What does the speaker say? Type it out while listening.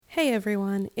Hey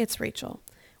everyone, it's Rachel.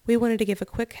 We wanted to give a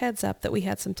quick heads up that we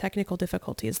had some technical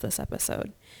difficulties this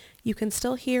episode. You can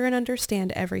still hear and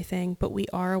understand everything, but we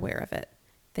are aware of it.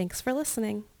 Thanks for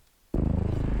listening.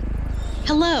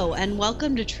 Hello, and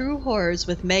welcome to True Horrors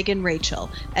with Meg and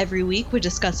Rachel. Every week we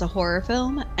discuss a horror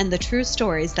film and the true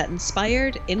stories that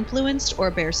inspired, influenced,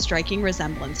 or bear striking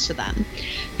resemblance to them.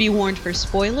 Be warned for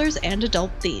spoilers and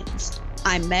adult themes.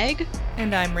 I'm Meg.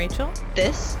 And I'm Rachel.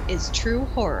 This is True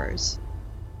Horrors.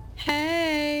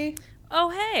 Hey. Oh,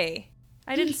 hey.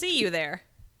 I didn't see you there.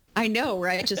 I know,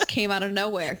 right? Just came out of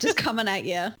nowhere. Just coming at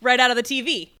you. Right out of the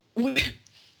TV.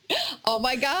 Oh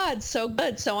my God. So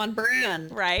good. So on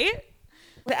brand. Right?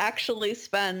 We actually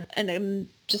spent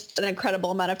just an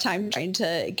incredible amount of time trying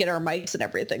to get our mics and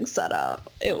everything set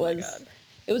up. It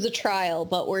was a trial,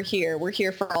 but we're here. We're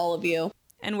here for all of you.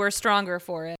 And we're stronger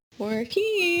for it. We're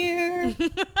here.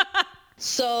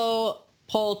 So,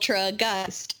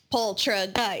 Poltergeist. Oh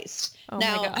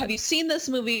Now, have you seen this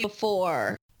movie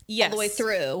before? Yes. All the way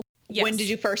through? Yes. When did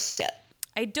you first see it?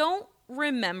 I don't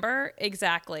remember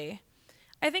exactly.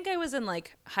 I think I was in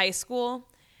high school.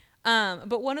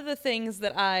 But one of the things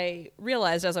that I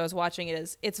realized as I was watching it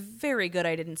is it's very good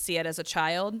I didn't see it as a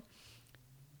child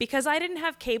because I didn't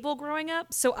have cable growing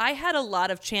up. So I had a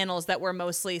lot of channels that were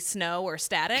mostly snow or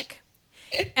static.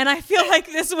 And I feel like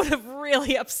this would have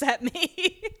really upset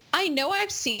me. I know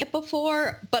I've seen it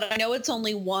before, but I know it's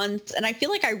only once. And I feel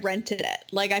like I rented it.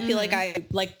 I feel like I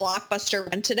Blockbuster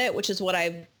rented it, which is what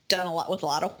I've done a lot with a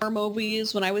lot of horror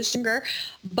movies when I was younger.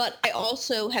 But I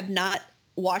also have not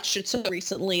watched it so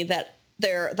recently that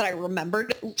I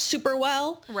remembered it super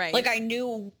well. Right. I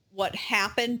knew what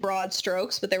happened, broad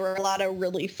strokes, but there were a lot of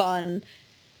really fun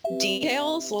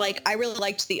details. I really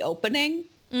liked the opening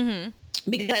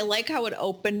because I like how it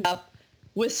opened up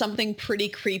with something pretty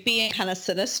creepy and kind of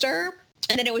sinister.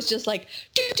 And then it was just like,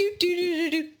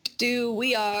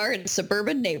 we are in a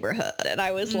suburban neighborhood. And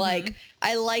I was like,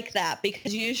 I like that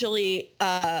because usually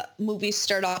movies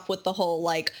start off with the whole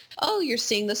oh, you're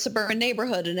seeing the suburban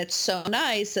neighborhood and it's so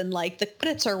nice and the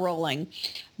credits are rolling.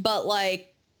 But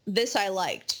this I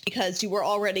liked because you were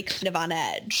already kind of on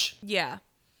edge. Yeah.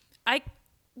 I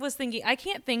was thinking, I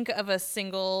can't think of a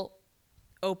single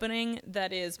opening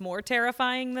that is more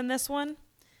terrifying than this one.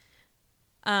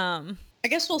 I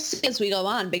guess we'll see as we go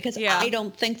on because I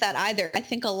don't think that either. I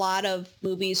think a lot of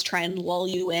movies try and lull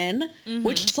you in,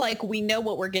 which is we know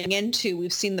what we're getting into.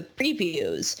 We've seen the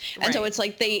previews. And so it's I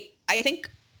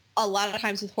think a lot of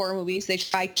times with horror movies, they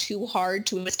try too hard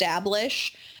to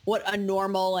establish what a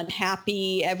normal and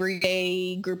happy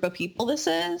everyday group of people this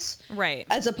is. Right.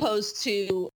 As opposed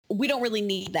to, we don't really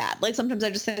need that. Sometimes I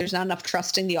just think there's not enough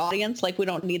trusting the audience. We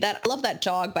don't need that. I love that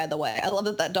dog, by the way. I love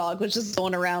that dog was just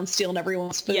going around stealing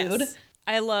everyone's food. Yes.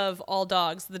 I love all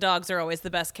dogs. The dogs are always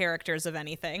the best characters of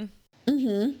anything.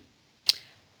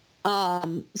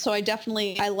 So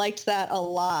I liked that a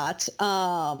lot.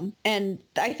 And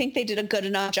I think they did a good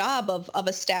enough job of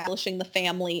establishing the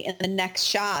family in the next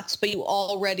shots, but you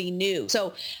already knew.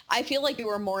 So I feel like you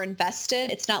were more invested.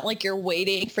 It's not like you're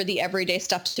waiting for the everyday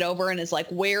stuff to get over and is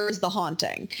where is the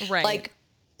haunting? Right.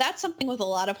 That's something with a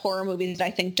lot of horror movies that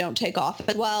I think don't take off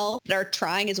as well, that are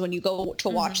trying, is when you go to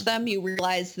watch them, you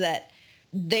realize that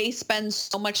they spend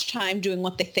so much time doing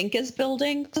what they think is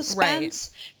building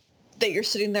suspense that you're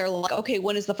sitting there okay,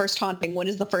 when is the first haunting? When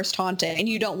is the first haunting? And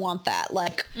you don't want that.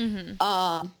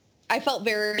 I felt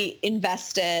very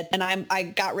invested and I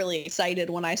got really excited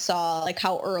when I saw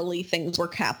how early things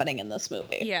were happening in this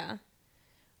movie. Yeah.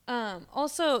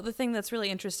 Also, the thing that's really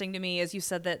interesting to me is you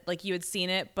said that you had seen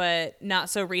it, but not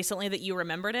so recently that you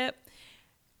remembered it.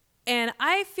 And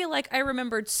I feel like I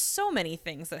remembered so many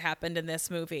things that happened in this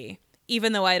movie,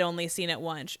 even though I'd only seen it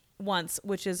once,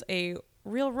 which is a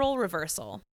real role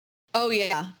reversal. Oh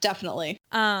yeah, definitely.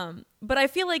 But I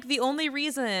feel like the only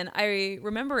reason I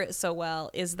remember it so well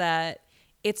is that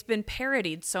it's been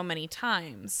parodied so many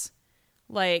times.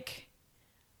 I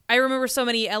remember so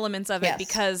many elements of it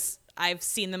because I've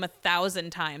seen them 1,000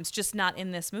 times, just not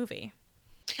in this movie.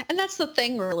 And that's the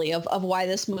thing really of why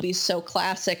this movie's so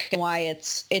classic and why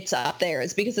it's up there,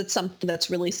 is because it's something that's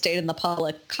really stayed in the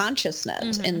public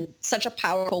consciousness in such a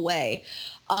powerful way.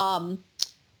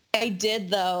 I did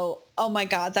though. Oh my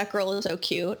God, that girl is so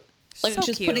cute. She's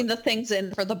cute. Putting the things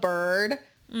in for the bird.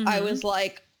 I was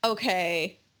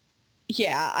okay,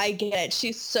 yeah, I get it.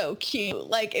 She's so cute.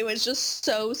 It was just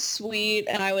so sweet.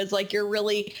 And I was you're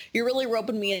really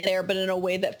roping me in there, but in a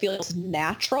way that feels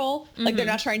natural. They're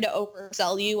not trying to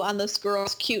oversell you on this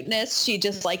girl's cuteness. She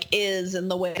just is in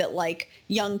the way that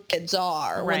young kids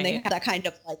are when they have that kind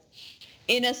of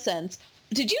innocence.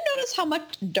 Did you notice how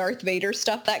much Darth Vader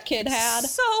stuff that kid had?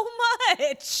 So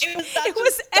much. It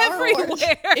was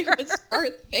everywhere. It was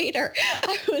Darth Vader.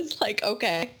 I was like,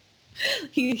 okay,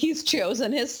 he's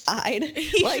chosen his side.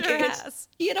 He like sure has.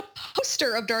 He had a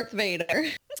poster of Darth Vader.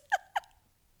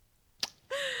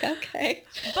 Okay.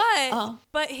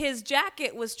 But his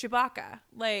jacket was Chewbacca,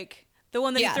 like the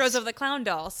one that he throws over the clown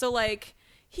doll. So like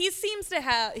he seems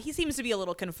to be a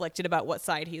little conflicted about what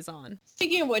side he's on.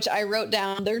 Speaking of which, I wrote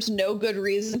down there's no good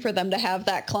reason for them to have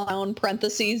that clown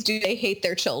parentheses. Do they hate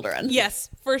their children? Yes,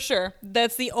 for sure.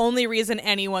 That's the only reason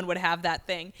anyone would have that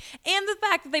thing. And the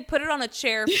fact that they put it on a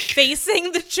chair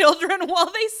facing the children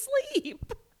while they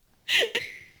sleep.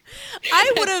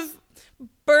 I would have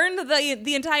burned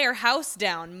the entire house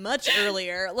down much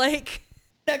earlier. Like,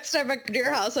 next time I come to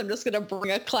your house, I'm just going to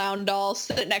bring a clown doll,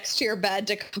 sit it next to your bed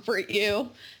to comfort you,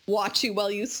 watch you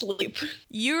while you sleep.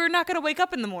 You're not going to wake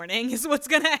up in the morning is what's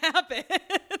going to happen.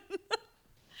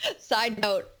 Side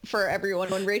note for everyone,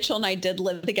 when Rachel and I did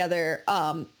live together,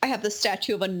 I have the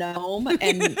statue of a gnome,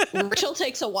 and Rachel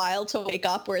takes a while to wake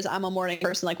up, whereas I'm a morning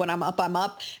person. Like when I'm up, I'm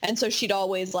up. And so she'd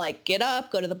always like get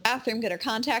up, go to the bathroom, get her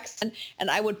contacts, and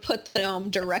I would put the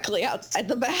gnome directly outside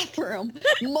the bathroom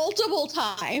multiple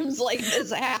times. Like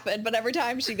this happened, but every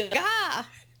time she'd be like, I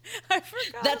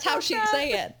forgot. That's how she'd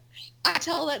say it. I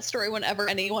tell that story whenever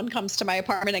anyone comes to my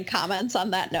apartment and comments on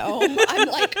that gnome. I'm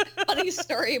like, funny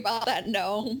story about that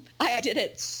gnome. I did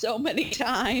it so many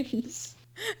times.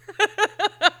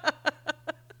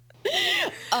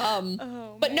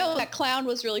 But no, that clown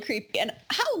was really creepy. And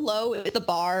how low is the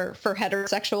bar for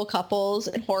heterosexual couples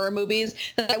in horror movies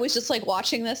that I was just like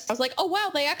watching this? I was like, oh, wow,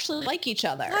 they actually like each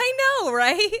other. I know,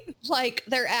 right? Like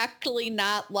they're actually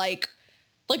not like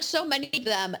so many of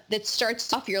them that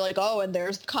starts off, you're like, oh, and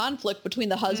there's conflict between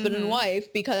the husband and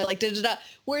wife because like,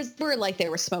 whereas they were like, they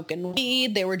were smoking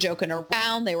weed, they were joking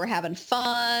around, they were having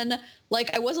fun.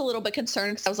 Like I was a little bit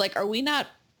concerned because I was like, are we not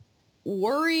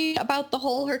worried about the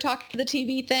whole her talking to the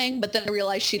TV thing? But then I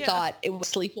realized she thought it was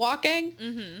sleepwalking.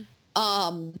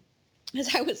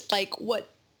 Because I was like, what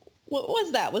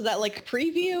was that? Was that like a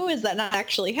preview? Is that not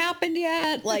actually happened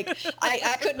yet? Like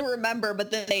I couldn't remember,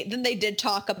 but then they did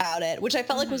talk about it, which I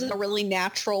felt like was in a really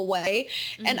natural way.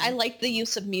 And I liked the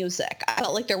use of music. I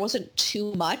felt like there wasn't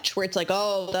too much where it's like,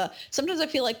 sometimes I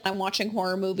feel like when I'm watching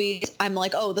horror movies, I'm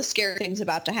like, oh, the scary thing's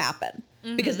about to happen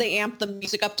because they amp the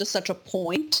music up to such a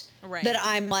point that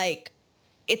I'm like,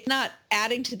 it's not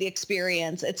adding to the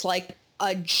experience. It's like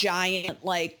a giant,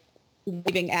 like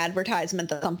waving advertisement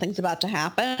that something's about to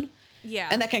happen. Yeah.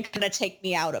 And that can kind of take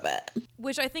me out of it.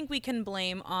 Which I think we can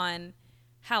blame on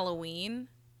Halloween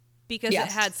because it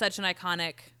had such an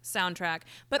iconic soundtrack.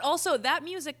 But also that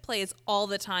music plays all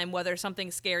the time, whether something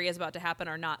scary is about to happen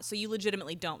or not. So you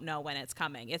legitimately don't know when it's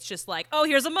coming. It's just like, oh,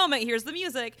 here's a moment, here's the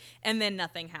music, and then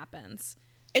nothing happens.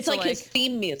 It's so like his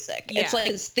theme music. Yeah. It's like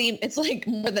his theme. It's like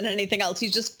more than anything else.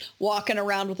 He's just walking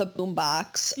around with a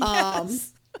boombox,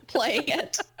 playing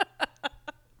it.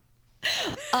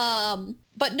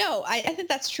 But no, I think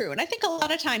that's true. And I think a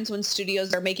lot of times when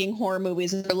studios are making horror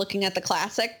movies and they're looking at the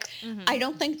classic, I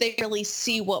don't think they really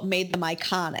see what made them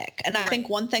iconic. And I think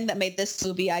one thing that made this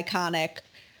movie iconic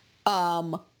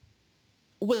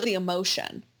was the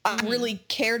emotion. I really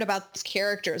cared about these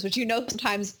characters, which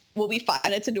sometimes we'll be 5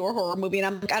 minutes into a horror movie and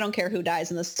I'm like, I don't care who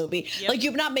dies in this movie. Yep. Like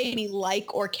you've not made me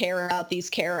like or care about these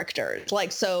characters.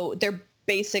 Like, so they're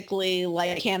basically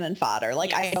like cannon fodder.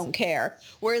 Like I don't care.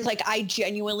 Whereas like I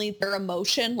genuinely, their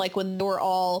emotion, like when they were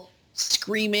all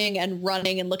screaming and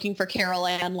running and looking for Carol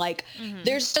Ann, like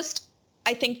there's just,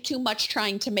 I think, too much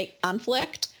trying to make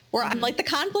conflict where I'm like, the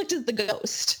conflict is the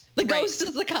ghost. The ghost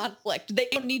is the conflict. They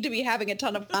don't need to be having a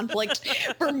ton of conflict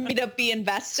for me to be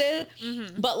invested.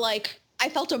 But like I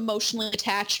felt emotionally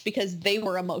attached because they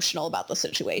were emotional about the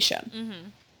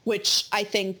situation, which I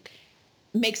think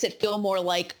makes it feel more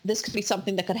like this could be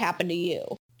something that could happen to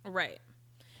you. Right.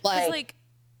 Like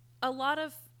a lot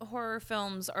of horror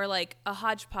films are like a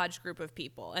hodgepodge group of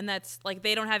people, and that's like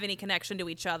they don't have any connection to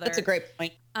each other. That's a great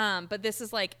point. But this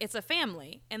is like, it's a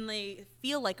family and they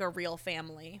feel like a real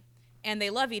family and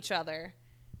they love each other.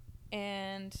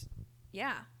 And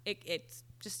it's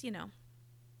just,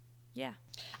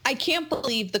 I can't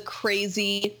believe the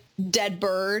crazy dead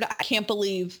bird. I can't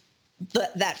believe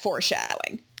that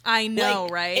foreshadowing. I know,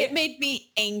 right? It made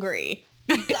me angry.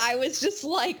 I was just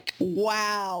like,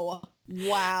 wow,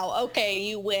 okay,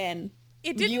 you win.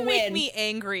 It didn't make me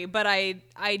angry, but I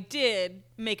did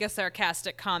make a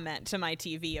sarcastic comment to my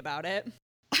TV about it.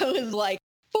 I was like,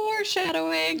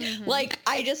 foreshadowing. Like,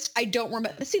 I don't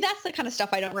remember. See, that's the kind of stuff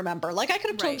I don't remember. Like, I could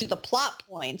have told you the plot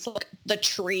points, like the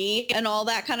tree and all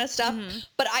that kind of stuff,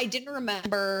 but I didn't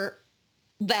remember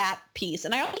that piece.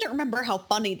 And I also don't remember how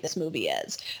funny this movie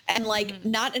is. And like,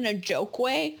 not in a joke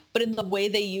way, but in the way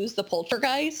they use the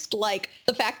poltergeist. Like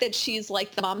the fact that she's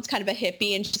like, the mom's kind of a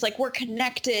hippie and she's like, we're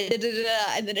connected. Da, da,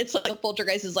 da, and then it's like the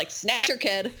poltergeist is like, snatch your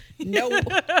kid. No.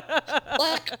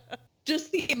 Like,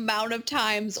 just the amount of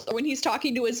times when he's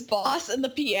talking to his boss and the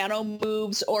piano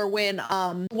moves, or when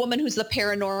a woman who's the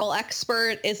paranormal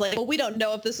expert is like, well, we don't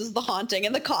know if this is the haunting,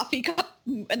 and the coffee cup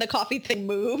and the coffee thing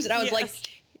moves. And I was like,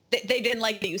 they didn't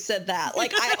like that you said that.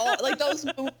 Like like those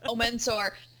moments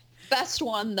are best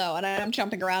one though. And I'm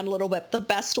jumping around a little bit. The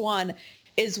best one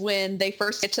is when they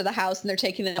first get to the house and they're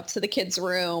taking them up to the kid's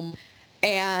room.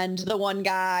 And the one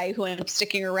guy who ended up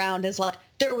sticking around is like,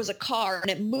 there was a car and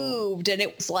it moved and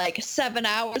it was like 7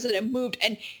 hours and it moved.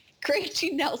 And Craig T.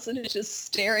 Nelson is just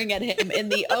staring at him in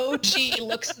the OG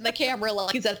looks in the camera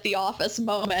like he's at the office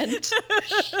moment.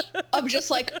 I'm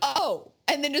just like, oh,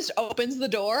 and then just opens the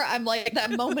door. I'm like, that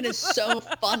moment is so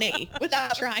funny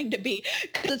without trying to be,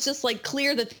 because it's just like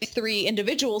clear that these three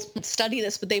individuals study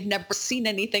this, but they've never seen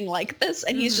anything like this.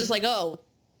 And he's just like, oh,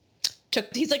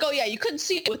 he's like, oh yeah, you couldn't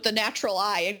see it with the natural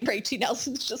eye. And Craig T.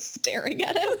 Nelson's just staring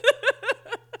at him.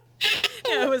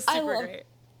 Yeah, it was super great.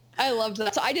 I loved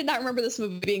that. So I did not remember this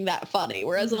movie being that funny,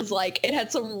 whereas it was like, it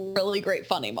had some really great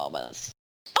funny moments.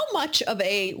 How much of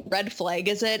a red flag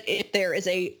is it if there is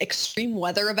a extreme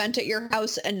weather event at your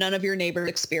house and none of your neighbors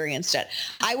experienced it?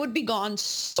 I would be gone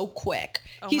so quick.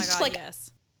 Oh He's my just God, like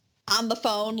yes. on the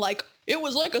phone, like, it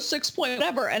was like a 6 point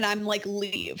whatever. And I'm like,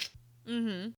 leave.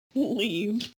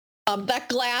 Leave. That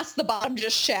glass, the bottom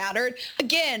just shattered.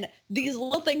 Again, these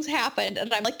little things happened.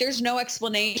 And I'm like, there's no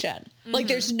explanation.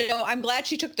 Like, I'm glad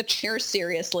she took the chair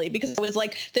seriously, because it was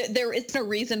like, there isn't a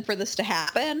reason for this to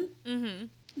happen.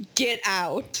 Get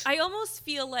out. I almost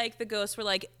feel like the ghosts were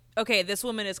like, okay, this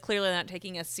woman is clearly not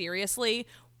taking us seriously.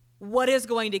 What is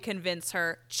going to convince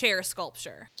her? Chair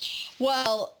sculpture.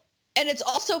 Well, and it's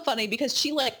also funny because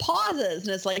she like pauses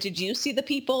and is like, did you see the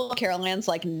people? Carol Ann's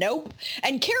like, nope.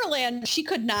 And Carol Ann, she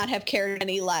could not have cared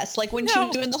any less. Like when she was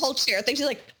doing the whole chair thing, she's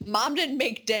like, Mom didn't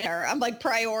make dinner. I'm like,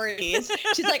 priorities.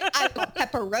 She's like, I want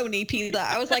pepperoni pizza.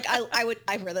 I was like, I would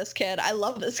die for this kid. I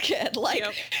love this kid. Like,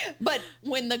 but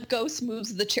when the ghost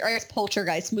moves the chair, I guess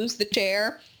Poltergeist moves the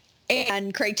chair,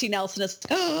 and Craig T. Nelson is,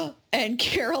 and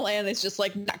Carol Ann is just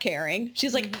like not caring.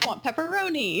 She's like, I want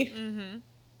pepperoni. I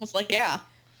was like, yeah.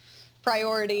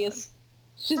 Priorities.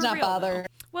 She's For not real, bothered. though.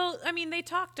 Well, I mean, they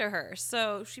talked to her,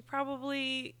 so she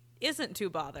probably isn't too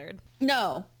bothered.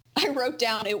 No. I wrote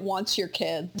down, it wants your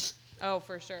kids. Oh,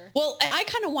 for sure. Well, I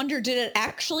kind of wonder, did it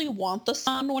actually want the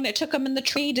son when it took him in the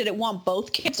tree? Did it want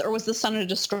both kids, or was the son a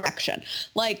distraction?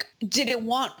 Like, did it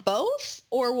want both,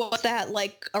 or was that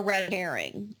like a red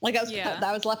herring? Like, I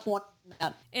was left wondering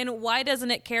that. And why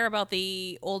doesn't it care about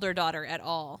the older daughter at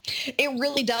all? It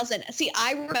really doesn't. See,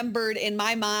 I remembered in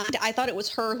my mind, I thought it was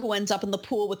her who ends up in the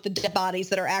pool with the dead bodies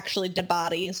that are actually dead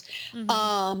bodies.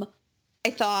 I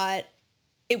thought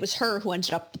it was her who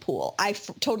ended up at the pool. I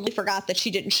totally forgot that she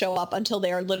didn't show up until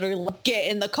they are literally like, get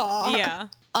in the car. Yeah.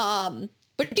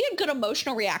 But she had good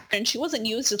emotional reaction. She wasn't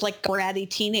used as like a bratty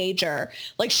teenager.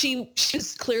 Like she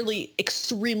was clearly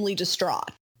extremely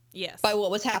distraught. Yes. By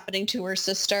what was happening to her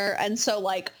sister. And so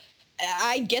like,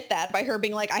 I get that by her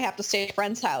being like, I have to stay at a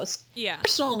friend's house. Yeah.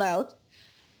 Personal note.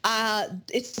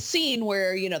 It's the scene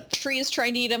where, you know, the tree is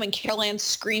trying to eat him and Carol Ann's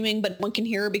screaming, but no one can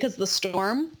hear her because of the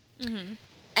storm.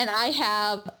 And I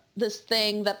have this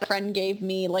thing that a friend gave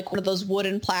me, like one of those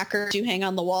wooden placards you hang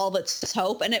on the wall that says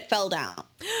hope, and it fell down.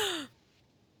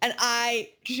 And I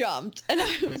jumped, and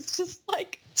I was just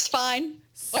like, it's fine.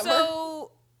 Whatever.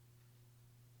 So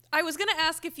I was going to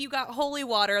ask if you got holy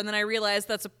water, and then I realized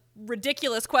that's a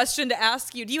ridiculous question to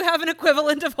ask you. Do you have an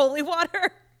equivalent of holy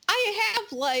water? I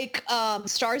have like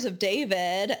Stars of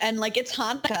David, and like it's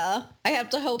Hanukkah. I have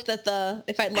to hope that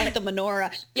if I light the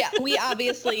menorah. Yeah, we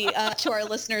obviously, to our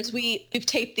listeners, we've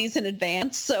taped these in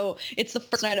advance, so it's the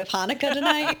first night of Hanukkah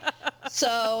tonight.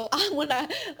 So when I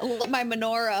light my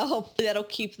menorah, hopefully that'll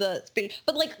keep the spirit.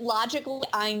 But like logically,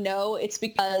 I know it's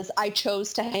because I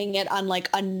chose to hang it on like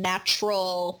a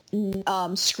natural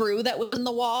screw that was in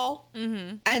the wall.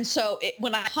 And so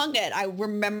when I hung it, I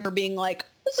remember being like,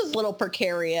 this is a little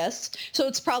precarious. So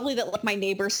it's probably that like my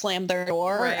neighbors slammed their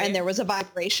door and there was a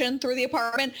vibration through the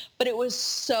apartment, but it was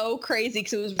so crazy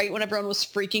because it was right when everyone was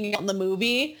freaking out in the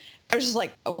movie. I was just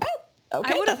like, okay.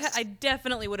 I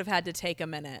definitely would have had to take a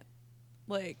minute,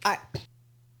 like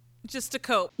just to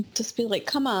cope. Just be like,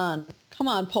 come on,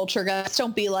 poltergeist,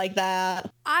 don't be like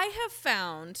that. I have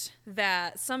found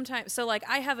that sometimes, so like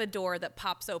I have a door that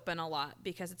pops open a lot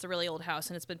because it's a really old house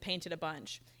and it's been painted a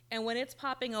bunch. And when it's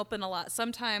popping open a lot,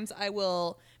 sometimes I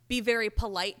will be very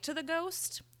polite to the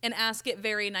ghost and ask it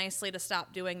very nicely to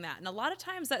stop doing that. And a lot of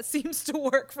times that seems to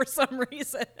work for some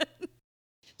reason.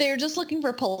 They're just looking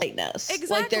for politeness.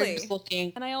 Exactly. Like they're just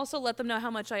looking. And I also let them know how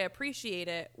much I appreciate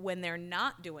it when they're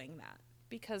not doing that.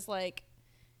 Because, like,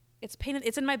 it's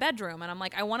in my bedroom, and I'm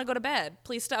like, I want to go to bed.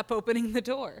 Please stop opening the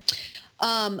door.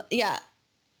 Yeah.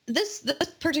 This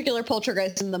particular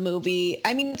poltergeist in the movie,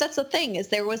 I mean, that's the thing, is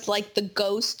there was like the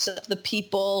ghosts of the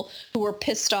people who were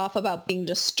pissed off about being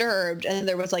disturbed, and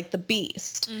there was like the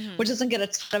beast, which doesn't get a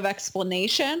ton of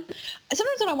explanation.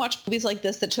 Sometimes when I watch movies like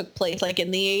this that took place like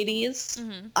in the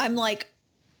 80s, I'm like,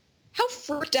 how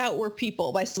freaked out were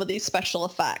people by some of these special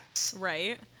effects?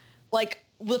 Right. Like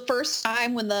the first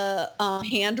time when the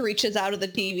hand reaches out of the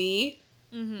TV,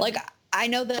 like I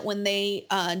know that when they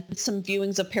did some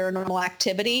viewings of Paranormal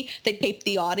Activity, they taped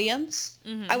the audience.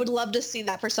 I would love to see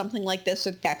that for something like this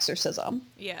with The Exorcism.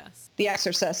 Yes. The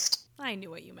Exorcist. I knew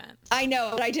what you meant. I know,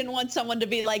 but I didn't want someone to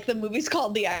be like, the movie's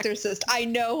called The Exorcist. I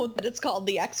know that it's called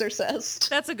The Exorcist.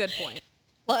 That's a good point.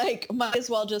 Like, might as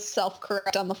well just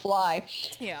self-correct on the fly.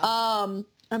 Yeah. I'm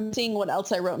seeing what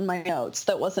else I wrote in my notes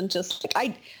that wasn't just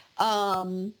like,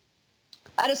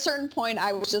 at a certain point,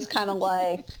 I was just kind of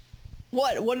like,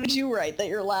 What did you write that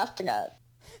you're laughing at?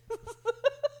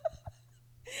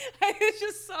 I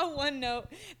just saw one note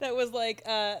that was like,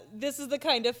 this is the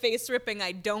kind of face ripping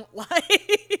I don't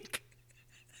like.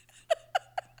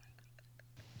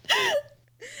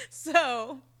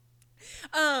 So,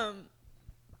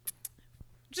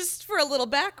 just for a little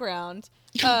background,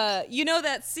 you know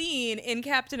that scene in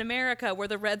Captain America where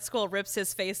the Red Skull rips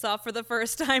his face off for the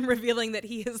first time, revealing that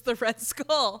he is the Red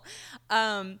Skull?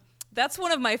 That's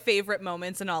one of my favorite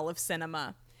moments in all of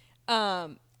cinema.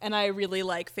 And I really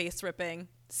like face-ripping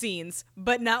scenes,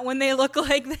 but not when they look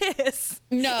like this.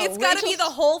 No. It's got to be the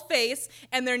whole face,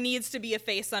 and there needs to be a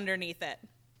face underneath it.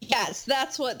 Yes,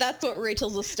 that's what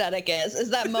Rachel's aesthetic is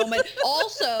that moment.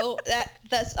 Also,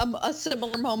 that's a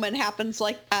similar moment happens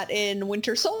like that in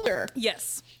Winter Soldier.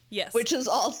 Yes. Which is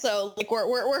also, like,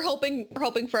 we're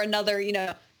hoping for another,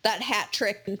 that hat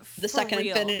trick in the second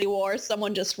real. Infinity War.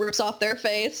 Someone just rips off their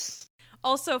face.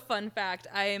 Also, fun fact,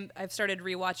 I've started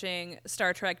rewatching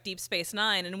Star Trek Deep Space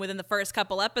Nine, and within the first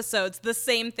couple episodes, the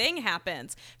same thing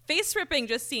happens. Face ripping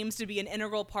just seems to be an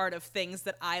integral part of things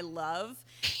that I love,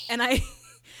 and I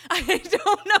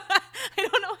don't know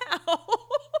how.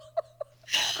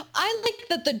 I like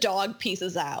that the dog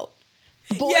pieces out.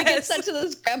 Boy Yes. gets sent to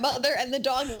this grandmother, and the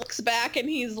dog looks back, and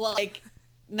he's like,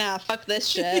 nah, fuck this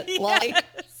shit. Yes. Like,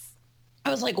 I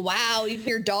was like, wow,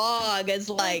 your dog is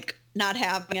like not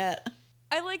having it.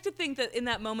 I like to think that in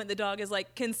that moment, the dog is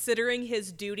like considering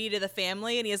his duty to the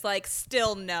family, and he's like,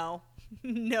 still no.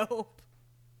 Nope.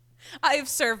 I've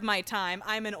served my time.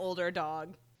 I'm an older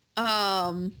dog.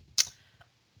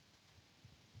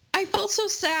 I felt so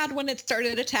sad when it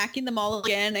started attacking them all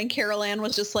again, and Carol Ann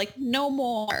was just like, no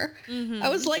more. I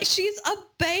was like, she's a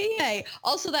baby.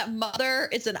 Also, that mother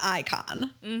is an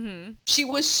icon. She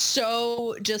was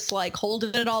so just like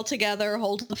holding it all together,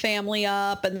 holding the family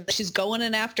up, and she's going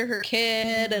in after her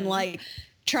kid and like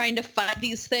trying to fight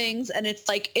these things. And it's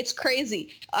like, it's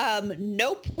crazy.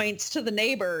 No points to the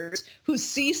neighbors who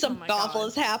see something awful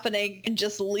is happening and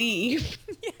just leave.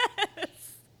 Yes.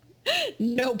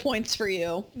 No points for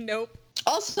you. Nope.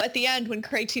 Also, at the end, when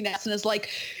Craig T. Nelson is like,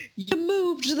 you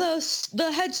moved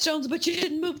the headstones, but you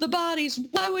didn't move the bodies.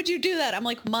 Why would you do that? I'm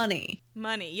like, money.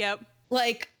 Money, yep.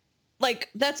 Like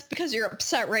that's because you're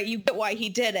upset, right? You get why he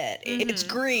did it. It's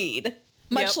greed.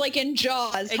 Much like in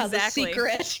Jaws, how the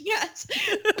secret,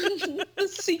 the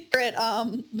secret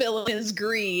villain is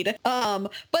greed.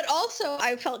 But also,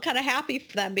 I felt kind of happy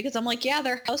for them because I'm like, yeah,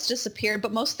 their house disappeared,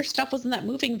 but most of their stuff was in that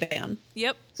moving van.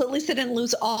 Yep. So at least they didn't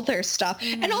lose all their stuff.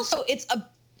 And also,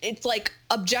 it's like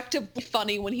objectively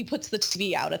funny when he puts the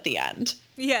TV out at the end.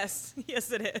 Yes. Yes,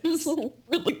 it is. It's a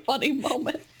really funny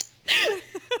moment.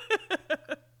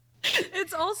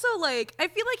 It's also like, I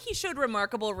feel like he showed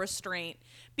remarkable restraint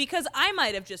because I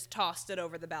might have just tossed it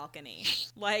over the balcony.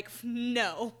 Like,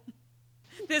 no,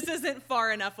 this isn't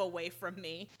far enough away from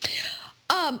me.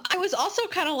 I was also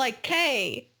kind of like,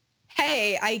 hey,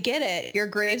 I get it. Your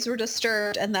graves were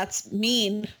disturbed and that's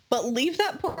mean, but leave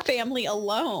that poor family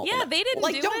alone. Yeah, they didn't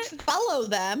like, do don't it. follow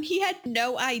them. He had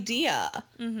no idea.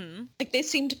 Like, they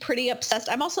seemed pretty obsessed.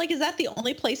 I'm also like, is that the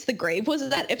only place the grave was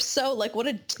at? If so, like, what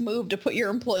a move to put your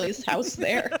employee's house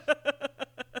there.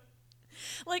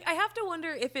 Like, I have to wonder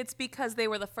if it's because they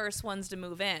were the first ones to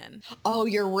move in. Oh,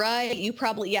 you're right. You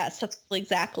probably, yes, that's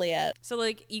exactly it. So,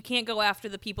 like, you can't go after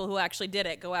the people who actually did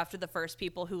it. Go after the first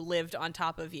people who lived on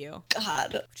top of you.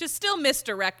 God. Which is still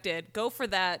misdirected. Go for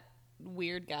that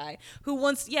weird guy who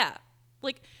once,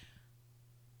 like,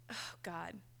 oh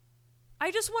God.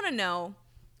 I just want to know,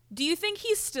 do you think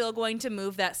he's still going to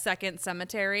move that second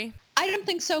cemetery? I don't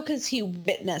think so because he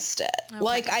witnessed it. Okay.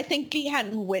 Like, I think he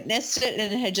hadn't witnessed it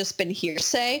and it had just been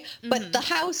hearsay, but the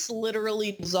house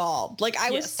literally dissolved. Like,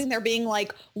 I was sitting there being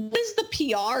like, what is the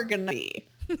PR going to be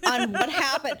on what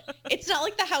happened? It's not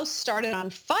like the house started on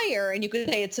fire and you could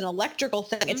say it's an electrical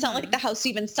thing. It's not like the house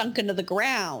even sunk into the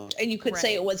ground and you could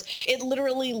say it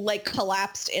literally like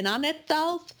collapsed in on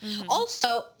itself.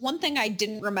 Also, one thing I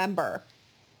didn't remember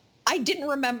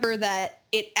that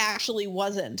it actually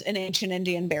wasn't an ancient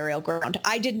Indian burial ground.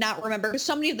 I did not remember.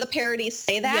 So many of the parodies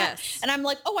say that. Yes. And I'm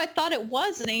like, oh, I thought it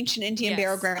was an ancient Indian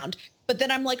burial ground. But then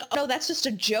I'm like, oh, no, that's just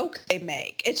a joke they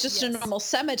make. It's just a normal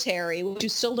cemetery, which you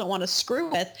still don't want to screw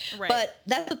with. Right. But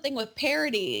that's the thing with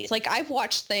parodies. Like, I've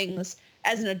watched things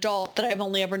as an adult that I've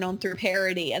only ever known through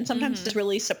parody. And sometimes it's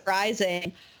really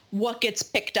surprising what gets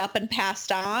picked up and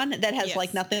passed on that has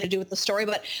like nothing to do with the story.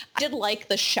 But I did like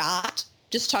the shot.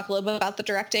 Just talk a little bit about the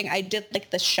directing. I did like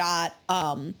the shot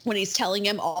when he's telling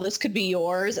him all this could be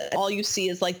yours. And all you see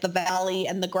is like the valley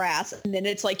and the grass. And then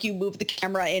it's like you move the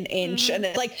camera an inch. And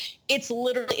it's like, it's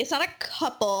literally, it's not a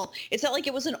couple. It's not like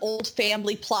it was an old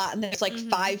family plot and there's like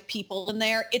 5 people in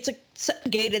there. It's a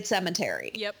gated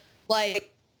cemetery. Yep.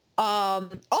 Like,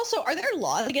 also, are there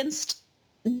laws against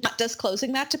not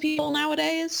disclosing that to people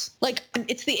nowadays? Like,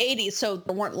 it's the 80s, so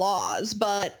there weren't laws,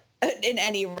 but in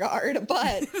any regard,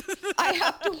 but I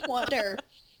have to wonder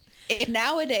if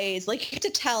nowadays, like, you have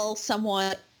to tell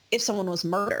someone if someone was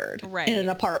murdered in an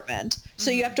apartment.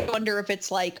 So you have to wonder if it's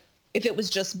like, if it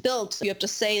was just built, you have to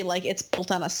say like it's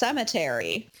built on a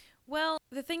cemetery. Well,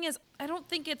 the thing is, I don't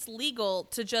think it's legal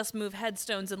to just move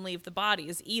headstones and leave the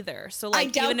bodies either. So, like, I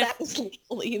doubt that was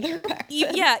legal either back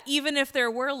then. Yeah, even if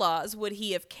there were laws, would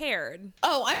he have cared?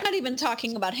 Oh, I'm not even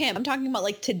talking about him. I'm talking about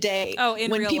like today. Oh,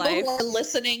 in real life. When people who are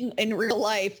listening in real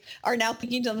life are now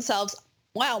thinking to themselves,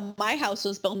 wow, my house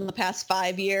was built in the past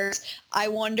 5 years. I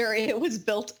wonder if it was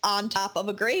built on top of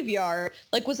a graveyard.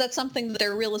 Like, was that something that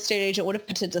their real estate agent would have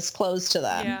had to disclose to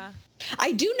them? Yeah.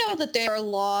 I do know that there are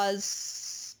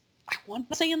laws, I want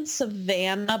to say in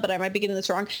Savannah, but I might be getting this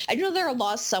wrong. I do know there are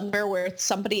laws somewhere where if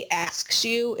somebody asks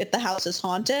you if the house is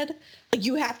haunted, like,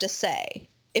 you have to say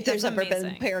if there's ever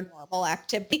been paranormal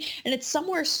activity. And it's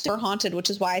somewhere super haunted, which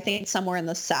is why I think it's somewhere in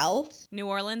the South. New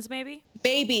Orleans, maybe?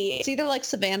 Maybe. It's either like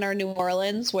Savannah or New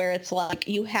Orleans, where it's like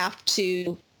you have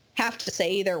to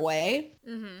say either way.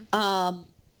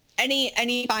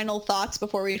 Any final thoughts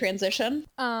before we transition?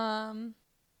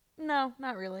 No,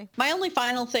 not really. My only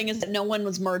final thing is that no one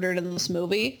was murdered in this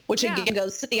movie, which again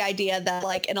goes to the idea that,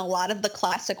 like, in a lot of the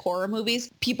classic horror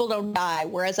movies, people don't die.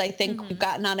 Whereas I think we've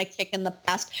gotten on a kick in the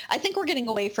past. I think we're getting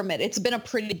away from it. It's been a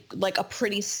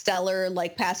pretty stellar,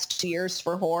 like, past 2 years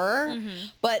for horror.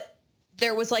 But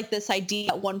there was like this idea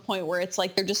at one point where it's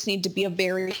like there just need to be a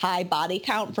very high body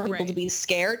count for people to be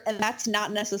scared. And that's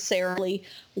not necessarily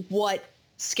what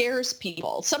scares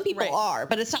people. Some people are,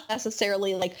 but it's not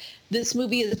necessarily like this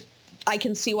movie is. I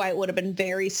can see why it would have been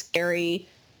very scary,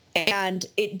 and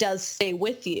it does stay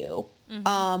with you.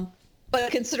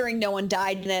 But considering no one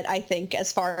died in it, I think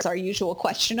as far as our usual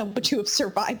question of would you have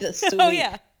survived this week? Oh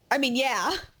yeah. I mean,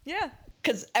 yeah. Yeah.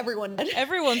 Because everyone did.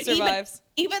 Everyone survives.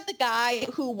 Even the guy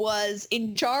who was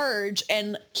in charge,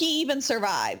 and he even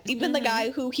survived. Even the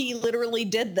guy who he literally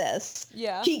did this.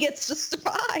 Yeah. He gets to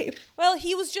survive. Well,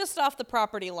 he was just off the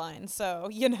property line, so,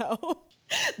 you know.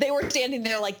 They were standing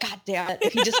there like, God damn it.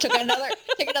 If he just took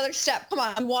another step. Come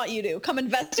on, I want you to. Come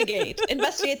investigate.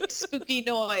 Investigate the spooky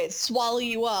noise. Swallow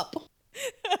you up.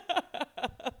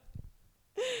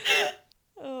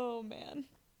 Oh, man.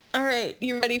 All right,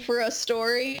 you ready for a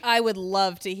story? I would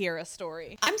love to hear a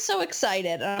story. I'm so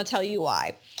excited, and I'll tell you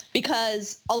why.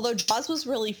 Because although Jaws was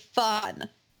really fun,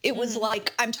 it was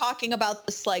like, I'm talking about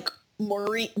this like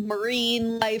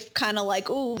marine life, kind of like,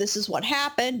 oh, this is what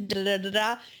happened,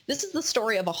 da-da-da-da. This is the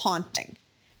story of a haunting.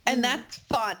 And that's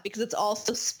fun because it's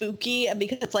also spooky, and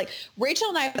because it's like, Rachel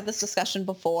and I have had this discussion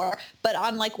before, but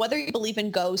on like whether you believe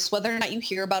in ghosts, whether or not you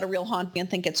hear about a real haunting and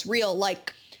think it's real,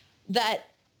 like that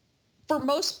for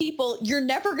most people, you're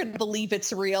never going to believe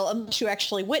it's real unless you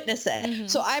actually witness it.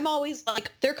 So I'm always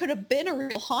like, there could have been a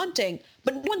real haunting,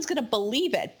 but no one's going to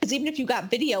believe it. Because even if you got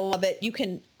video of it, you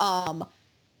can,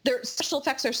 their special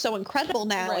effects are so incredible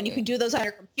now, and you can do those on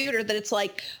your computer that it's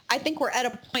like, I think we're at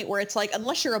a point where it's like,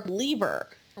 unless you're a believer,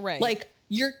 like,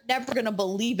 you're never going to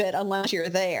believe it unless you're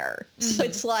there. So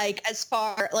it's like, as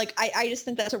far, like, I just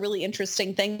think that's a really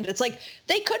interesting thing. It's like,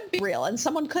 they could be real and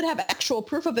someone could have actual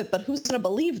proof of it, but who's going to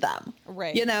believe them?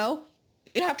 Right. You know?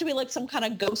 It'd have to be like some kind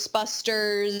of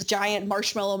Ghostbusters, giant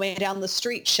marshmallow man down the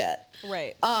street shit.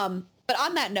 Right. But But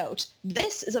on that note,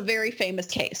 this is a very famous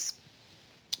case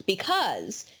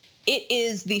because it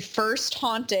is the first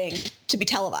haunting to be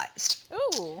televised.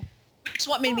 Ooh. It's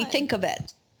what made me think of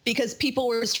it, because people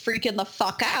were just freaking the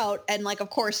fuck out. And like, of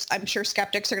course, I'm sure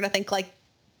skeptics are going to think like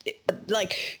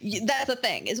that's the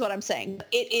thing is what I'm saying.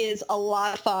 It is a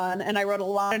lot of fun. And I wrote a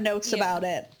lot of notes about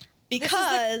it because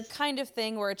this is the kind of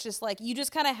thing where it's just like, you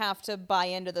just kind of have to buy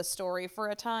into the story for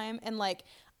a time. And like,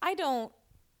 I don't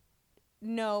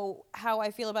know how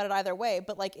I feel about it either way,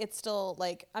 but like, it's still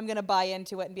like, I'm going to buy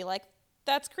into it and be like,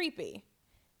 that's creepy.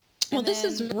 Well, this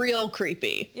is real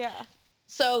creepy. Yeah.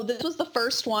 So this was the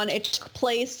first one. It took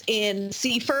place in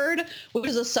Seaford, which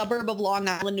is a suburb of Long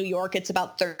Island, New York. It's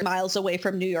about 30 miles away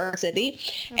from New York City.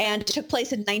 Okay. And it took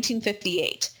place in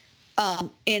 1958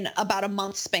 in about a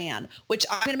month span, which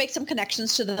I'm going to make some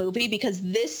connections to the movie because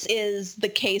this is the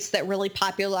case that really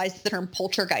popularized the term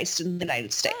poltergeist in the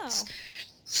United States. Oh.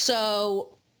 So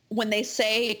when they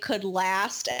say it could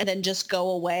last and then just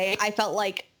go away, I felt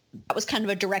like that was kind of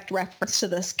a direct reference to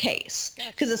this case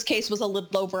because this case was a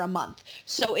little over a month.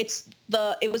 So it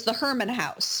was the Herman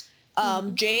house.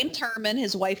 James Herman,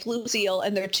 his wife Lucille,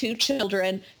 and their two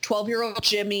children, 12-year-old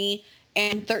Jimmy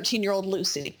and 13-year-old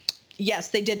Lucy. Yes,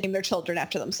 they did name their children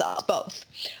after themselves, both.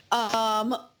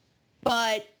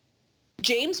 But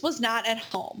James was not at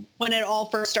home when it all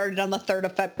first started on the 3rd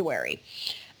of February.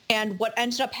 And what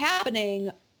ended up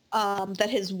happening that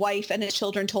his wife and his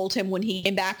children told him when he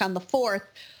came back on the 4th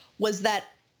was that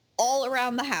all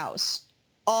around the house,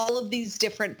 all of these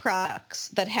different products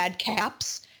that had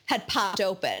caps had popped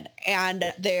open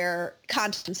and their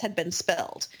contents had been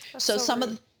spilled. So some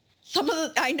of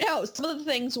the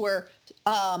things were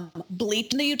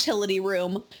bleach in the utility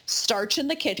room, starch in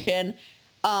the kitchen,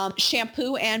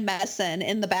 shampoo and medicine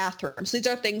in the bathroom. So these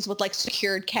are things with like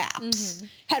secured caps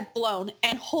had blown,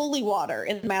 and holy water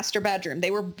in the master bedroom.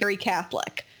 They were very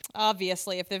Catholic.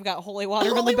 Obviously, if they've got holy water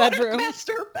in the bedroom.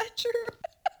 Master bedroom.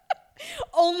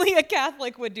 Only a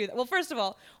Catholic would do that. Well, first of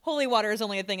all, holy water is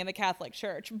only a thing in the Catholic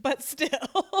Church, but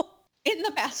still. In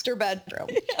the master bedroom.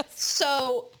 Yes.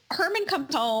 So Herman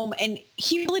comes home and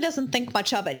he really doesn't think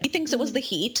much of it. He thinks it was the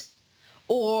heat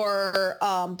or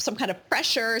some kind of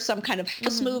pressure, some kind of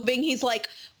house moving. He's like,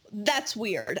 that's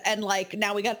weird. And like,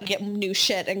 now we got to get new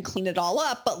shit and clean it all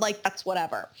up. But like, that's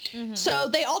whatever. So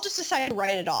they all just decided to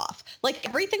write it off. Like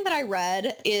everything that I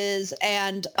read is,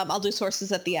 and I'll do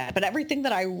sources at the end, but everything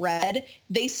that I read,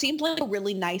 they seemed like a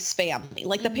really nice family.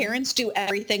 Like the parents do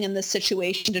everything in this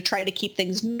situation to try to keep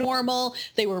things normal.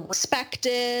 They were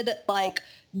respected. Like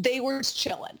they were just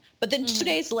chilling. But then 2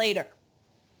 days later,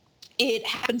 it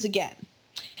happens again.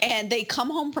 And they come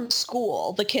home from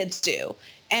school, the kids do,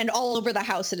 and all over the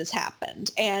house it has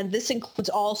happened. And this includes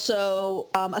also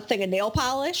a thing of nail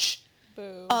polish,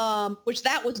 which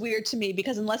that was weird to me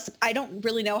because I don't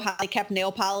really know how they kept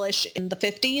nail polish in the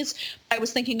 50s. I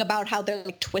was thinking about how they're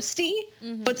like twisty,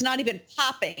 but it's not even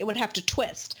popping. It would have to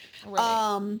twist.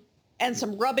 Right. And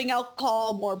some rubbing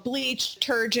alcohol, more bleach,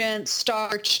 detergent,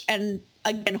 starch, and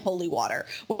again, holy water.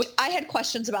 I had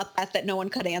questions about that no one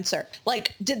could answer.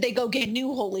 Like, did they go get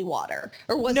new holy water?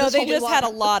 Or was No, this they holy just water? had a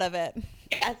lot of it.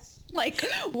 Yes. Like,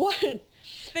 what?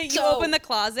 You open the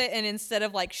closet and instead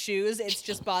of like shoes, it's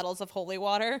just bottles of holy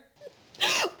water.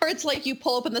 Or it's like you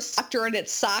pull open the sock drawer and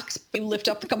it's socks. You lift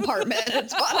up the compartment and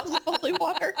it's bottles of holy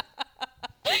water.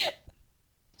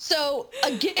 So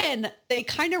again, they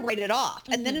kind of write it off.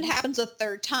 And then it happens a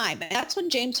third time. And that's when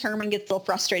James Herman gets a little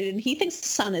frustrated and he thinks his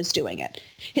son is doing it.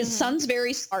 His son's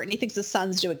very smart and he thinks his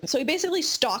son's doing it. So he basically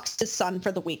stalks his son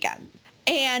for the weekend.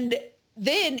 And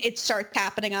then it starts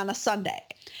happening on a Sunday.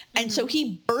 And so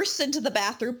he bursts into the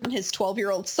bathroom on his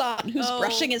 12-year-old son who's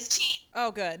brushing his teeth.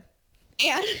 Oh, good.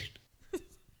 And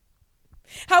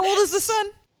how old is the son?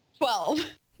 12.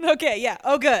 Okay, yeah.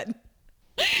 Oh, good.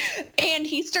 And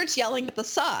he starts yelling at the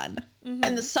son.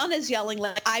 And the son is yelling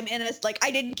like, I'm innocent, like,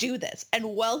 I didn't do this. And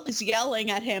while he's yelling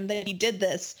at him that he did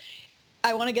this,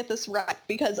 I want to get this right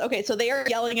because, okay, so they are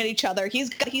yelling at each other.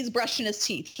 He's brushing his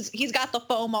teeth. He's got the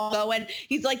foam all going.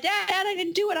 He's like, Dad, I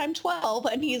didn't do it. I'm 12.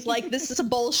 And he's like, this is some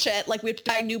bullshit. Like, we have to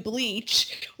buy new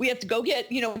bleach. We have to go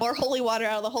get, more holy water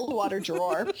out of the holy water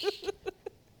drawer.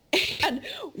 And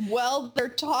while they're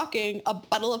talking, a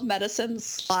bottle of medicine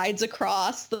slides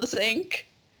across the sink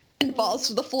and falls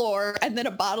to the floor. And then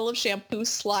a bottle of shampoo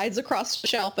slides across the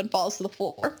shelf and falls to the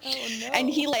floor. Oh, no. And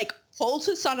he like pulls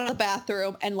his son out of the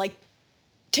bathroom and like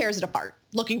tears it apart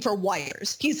looking for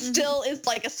wires. He still is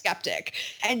like a skeptic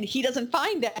and he doesn't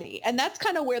find any. And that's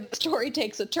kind of where the story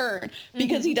takes a turn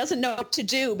because he doesn't know what to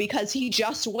do because he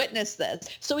just witnessed this.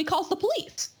 So he calls the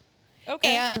police.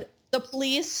 Okay. And the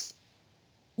police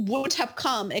wouldn't have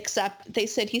come, except they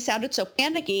said he sounded so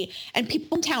panicky and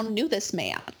people in town knew this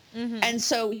man. And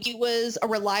so he was a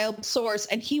reliable source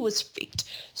and he was freaked.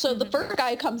 So the first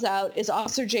guy who comes out is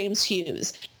Officer James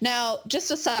Hughes. Now,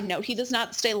 just a side note, he does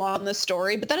not stay long in the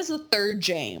story, but that is the third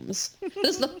James.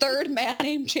 This is the third man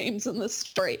named James in this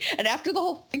story. And after the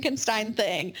whole Frankenstein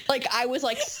thing, like, I was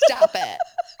like, stop it.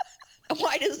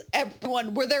 Why does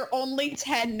everyone, were there only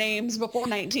 10 names before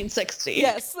 1960?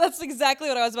 Yes, that's exactly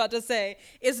what I was about to say,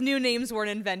 is new names weren't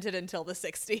invented until the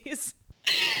 60s.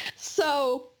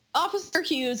 So Officer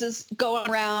Hughes is going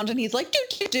around and he's like,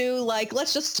 like,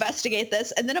 let's just investigate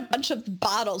this. And then a bunch of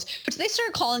bottles, which they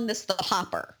started calling this the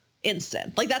Hopper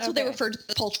incident. Like, that's what they referred to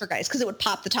the poltergeist, because it would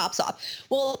pop the tops off.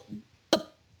 Well, the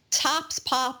tops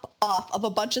pop off of a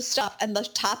bunch of stuff and the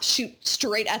tops shoot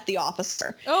straight at the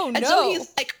officer. Oh, no. And so he's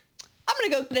like, I'm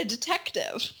going to go get a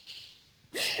detective.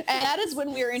 And that is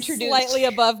when we were introduced. Slightly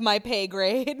above my pay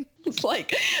grade. It's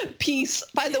like, peace.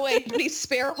 By the way, please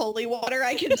spare holy water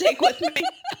I can take with me.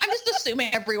 I'm just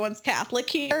assuming everyone's Catholic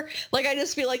here. Like, I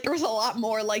just feel like there was a lot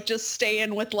more, like, just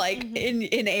staying with, like,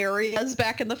 in areas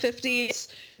back in the 50s.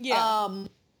 Yeah.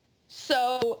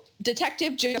 So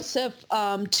Detective Joseph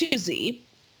Tuzzi,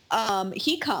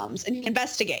 he comes and he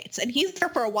investigates, and he's there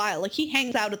for a while. Like, he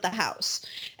hangs out at the house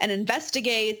and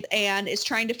investigates and is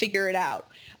trying to figure it out.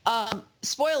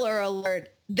 Spoiler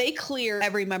alert, they clear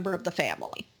every member of the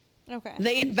family. Okay.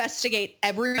 They investigate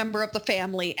every member of the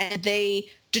family and they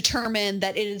determine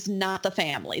that it is not the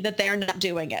family, that they're not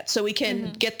doing it. So we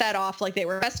can get that off. Like, they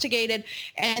were investigated,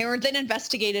 and they were then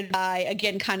investigated by,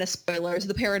 again, kind of spoilers,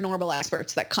 the paranormal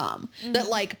experts that come that,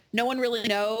 like, no one really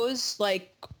knows,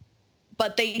 like,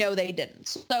 but they know they didn't.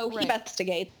 So he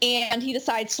investigates and he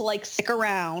decides to, like, stick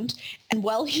around. And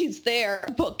while he's there,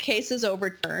 a bookcase is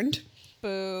overturned.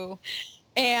 Boo.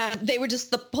 And they were just,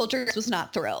 the poltergeist was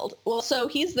not thrilled. Well, so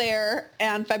he's there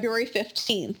on February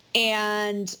 15th.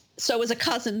 And so is a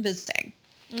cousin visiting.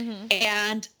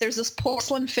 And there's this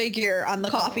porcelain figure on the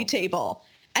coffee table.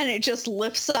 And it just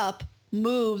lifts up,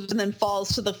 moves, and then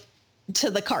falls to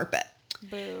the carpet.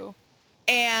 Boo.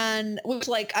 And was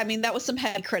like, I mean, that was some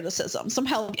heavy criticism, some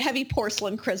heavy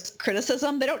porcelain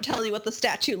criticism. They don't tell you what the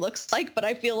statue looks like, but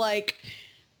I feel like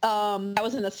that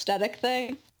was an aesthetic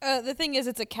thing. The thing is,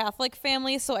 it's a Catholic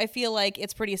family, so I feel like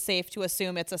it's pretty safe to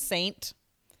assume it's a saint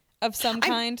of some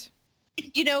kind.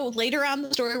 You know, later on in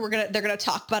the story, they're gonna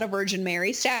talk about a Virgin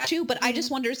Mary statue, but I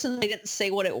just wondered, since they didn't say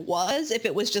what it was, if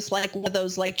it was just like one of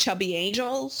those, like, chubby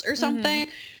angels or something.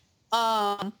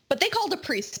 But they called a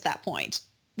priest at that point.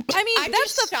 I mean,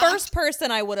 that's the first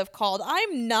person I would have called.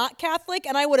 I'm not Catholic,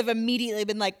 and I would have immediately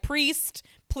been like, priest,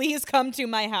 please come to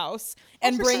my house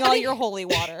and bring all your holy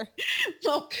water.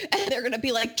 Well, and they're going to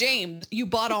be like, James, you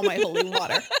bought all my holy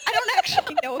water. I don't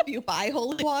actually know if you buy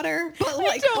holy water, but,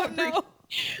 like, I don't know.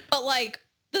 But, like,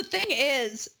 the thing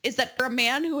is that for a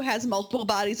man who has multiple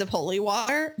bottles of holy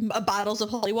water,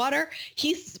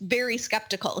 he's very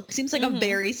skeptical. He seems like a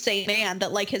very sane man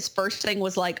that, like, his first thing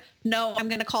was like, no, I'm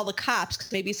going to call the cops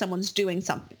because maybe someone's doing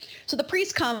something. So the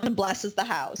priest comes and blesses the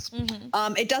house.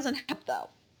 It doesn't happen, though.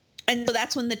 And so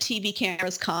that's when the TV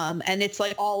cameras come, and it's,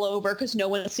 like, all over because no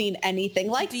one has seen anything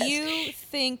like this. Do you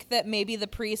think that maybe the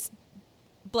priest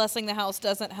blessing the house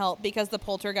doesn't help because the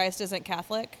poltergeist isn't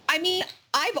Catholic? I mean,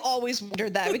 I've always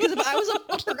wondered that, because if I was a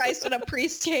poltergeist and a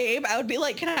priest came, I would be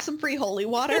like, can I have some free holy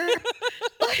water?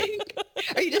 Like,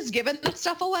 are you just giving that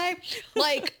stuff away?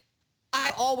 Like,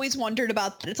 I always wondered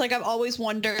about that. It's like, I've always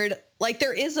wondered, like,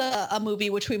 there is a movie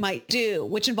which we might do,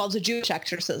 which involves a Jewish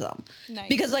exorcism. Nice.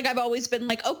 Because, like, I've always been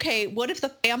like, okay, what if the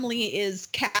family is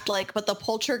Catholic, but the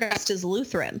poltergeist is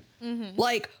Lutheran?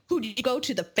 Like, who do you go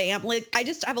to? The family? I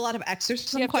have a lot of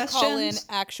exorcism questions. You have to call in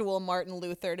actual Martin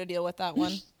Luther to deal with that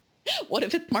one. What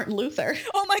if it's Martin Luther?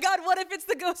 Oh my God, what if it's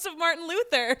the ghost of Martin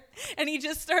Luther and he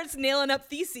just starts nailing up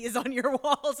theses on your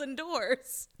walls and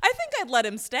doors? I think I'd let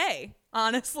him stay,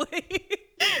 honestly.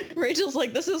 Rachel's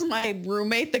like, this is my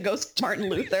roommate, the ghost of Martin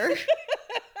Luther.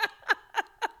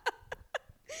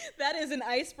 That is an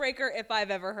icebreaker if I've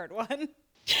ever heard one.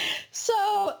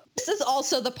 So this is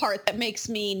also the part that makes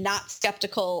me not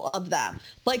skeptical of them.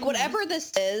 Like, whatever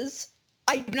this is,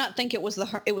 I do not think it was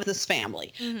this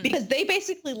family, because they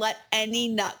basically let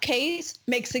any nutcase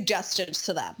make suggestions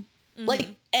to them, like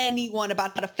anyone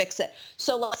about how to fix it.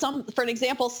 So, like, for an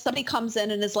example, somebody comes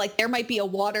in and is like, there might be a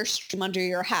water stream under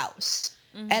your house,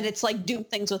 and it's like, do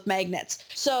things with magnets.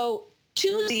 So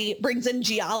Tuzzi brings in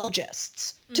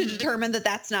geologists to determine that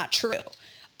that's not true.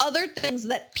 Other things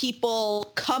that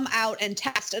people come out and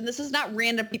test, and this is not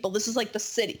random people, this is like the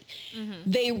city.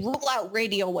 They rule out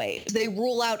radio waves, they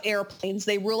rule out airplanes,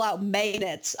 they rule out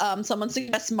magnets. Someone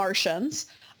suggests Martians.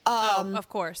 Of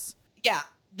course. Yeah.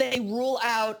 They rule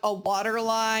out a water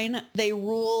line. They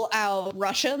rule out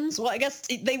Russians. Well, I guess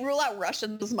they rule out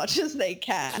Russians as much as they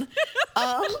can.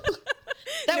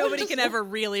 Nobody can ever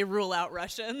really rule out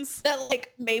Russians. That,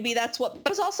 like, maybe that's what... It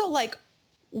was also like,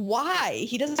 why?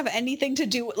 He doesn't have anything to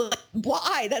do with... Like,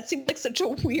 why? That seemed like such a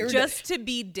weird... Just to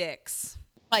be dicks.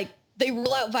 Like, they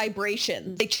rule out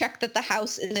vibration. They check that the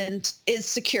house is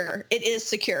secure. It is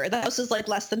secure. The house is like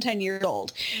less than 10 years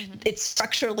old. Mm-hmm. It's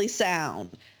structurally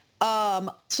sound.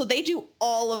 So they do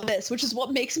all of this, which is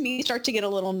what makes me start to get a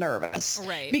little nervous.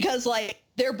 Right. Because, like,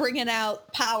 they're bringing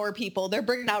out power people. They're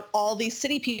bringing out all these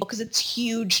city people because it's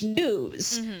huge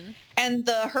news. Mm-hmm. And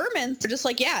the Hermans are just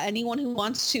like, yeah, anyone who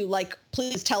wants to, like,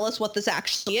 please tell us what this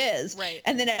actually is. Right.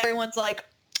 And then everyone's like,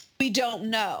 we don't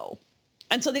know.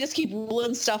 And so they just keep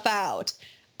ruling stuff out.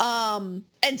 And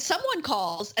someone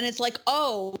calls and it's like,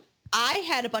 oh, I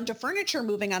had a bunch of furniture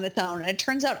moving on its own. And it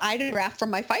turns out I did a draft from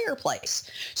my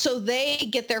fireplace. So they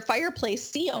get their fireplace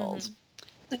sealed.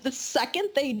 Mm-hmm. The second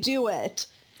they do it,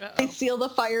 they seal the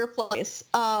fireplace.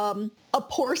 A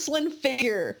porcelain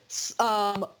figure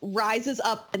rises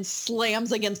up and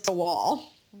slams against the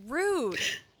wall. Rude.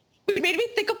 It made me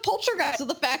think of Poltergeist, of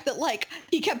the fact that, like,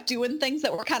 he kept doing things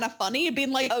that were kind of funny and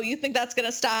being like, oh, you think that's going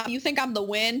to stop? You think I'm the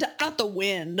wind? I'm not the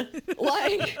wind.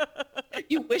 Like,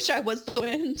 you wish I was the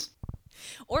wind.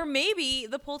 Or maybe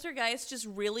the Poltergeist just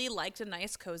really liked a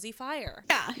nice, cozy fire.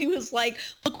 Yeah, he was like,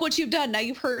 look what you've done. Now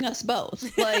you've hurt us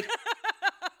both. Like...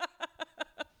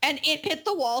 And it hit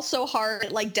the wall so hard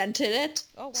it, like, dented it.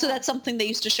 Oh, wow. So that's something they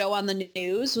used to show on the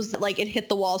news, was that, like, it hit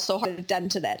the wall so hard it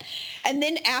dented it. And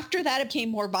then after that, it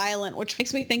became more violent, which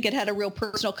makes me think it had a real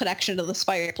personal connection to this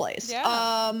fireplace.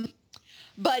 Yeah.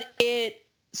 But it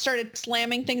started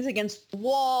slamming things against the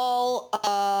wall.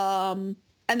 And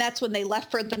that's when they left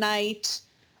for the night,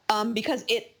 because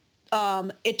it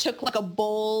took, like, a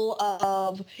bowl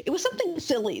of... It was something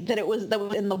silly that was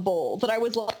in the bowl that I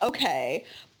was like, okay...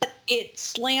 But it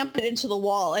slammed it into the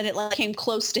wall and it, like, came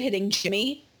close to hitting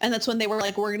Jimmy. And that's when they were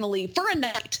like, we're going to leave for a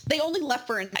night. They only left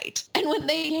for a night. And when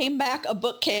they came back, a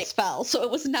bookcase fell.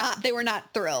 So they were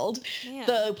not thrilled,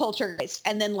 the Poltergeist.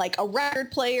 And then, like, a record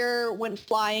player went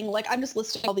flying. Like, I'm just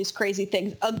listing all these crazy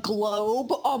things. A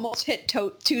globe almost hit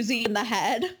Toozy in the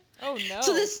head. Oh, no.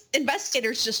 So this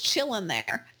investigator's just chilling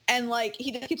there. And, like,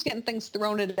 he just keeps getting things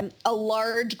thrown at him. A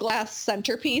large glass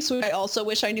centerpiece, which I also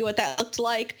wish I knew what that looked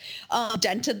like,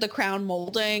 dented the crown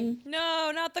molding.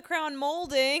 No, not the crown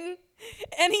molding.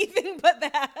 Anything but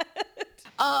that.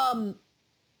 And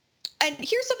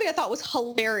here's something I thought was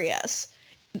hilarious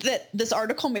that this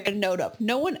article made a note of.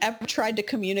 No one ever tried to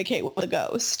communicate with the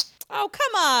ghost. Oh,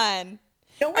 come on.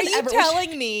 Are you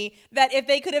telling me that if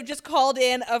they could have just called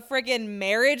in a friggin'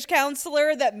 marriage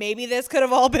counselor, that maybe this could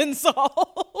have all been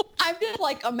solved? I'm just,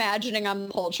 like, imagining I'm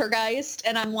the Poltergeist,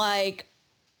 and I'm like,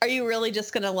 are you really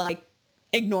just going to, like,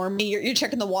 ignore me? You're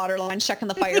checking the water lines, checking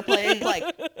the fireplace. Like,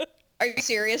 are you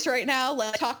serious right now?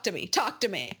 Like, talk to me.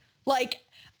 Like,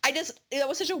 that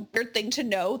was such a weird thing to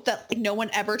know that, like, no one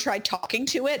ever tried talking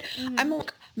to it. Mm-hmm. I'm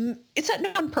like, is that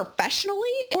done professionally?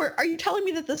 Or are you telling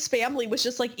me that this family was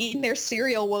just, like, eating their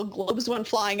cereal while globes went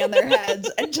flying on their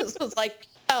heads and just was like,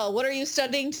 oh, what are you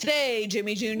studying today,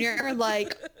 Jimmy Jr.?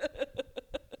 Like,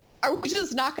 are we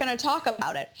just not going to talk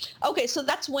about it? Okay, so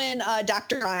that's when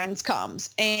Dr. Rhines comes.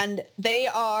 And they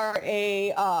are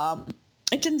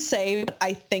it didn't say, but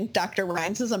I think Dr.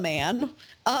 Rhines is a man.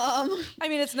 I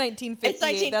mean, it's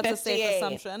 1958. That's a safe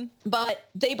assumption. But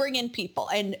they bring in people,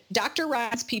 and Dr.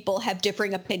 Rhines' people have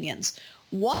differing opinions.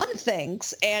 One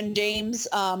thinks, and James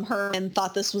Herman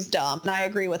thought this was dumb, and I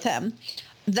agree with him,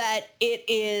 that it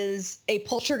is a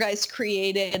poltergeist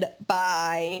created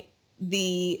by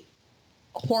the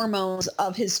hormones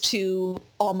of his two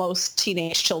almost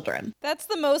teenage children. That's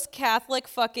the most Catholic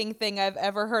fucking thing I've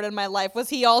ever heard in my life. Was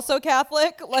he also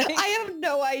Catholic? Like, I have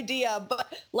no idea,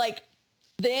 but, like,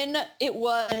 then it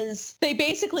was,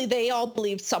 they all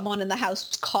believed someone in the house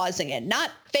was causing it,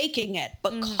 not faking it,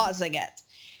 but causing it.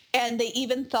 And they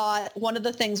even thought one of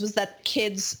the things was that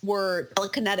kids were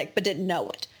telekinetic but didn't know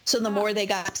it. So the more they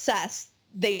got obsessed,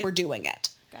 they were doing it.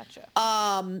 Gotcha.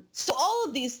 So all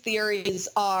of these theories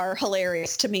are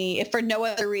hilarious to me, if for no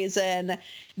other reason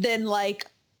than, like,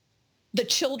 the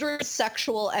children's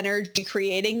sexual energy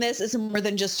creating this is more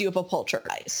than just you have a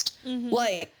poltergeist. Mm-hmm.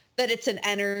 Like, that it's an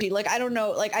energy. Like, I don't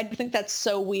know. Like, I think that's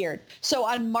so weird. So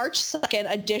on March 2nd,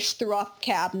 a dish threw off a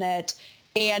cabinet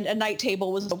and a night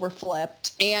table was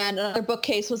overflipped and another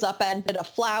bookcase was upended,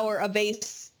 a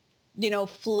vase,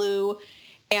 flew.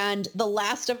 And the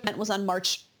last event was on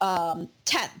March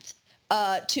 10th.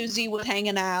 Tuesday was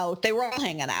hanging out. They were all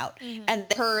hanging out, and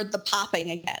they heard the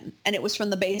popping again, and it was from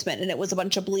the basement, and it was a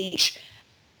bunch of bleach,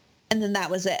 and then that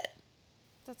was it.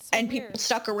 That's so and weird. People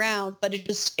stuck around, but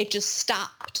it just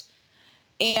stopped.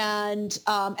 And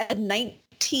at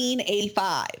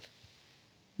 1985,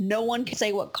 no one can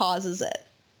say what causes it.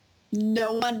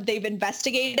 No one, they've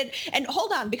investigated. And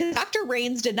hold on, because Dr.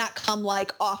 Raines did not come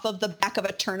like off of the back of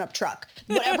a turnip truck.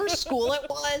 Whatever school it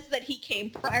was that he came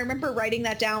from, I remember writing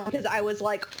that down because I was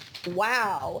like,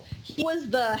 wow. He was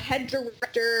the head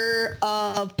director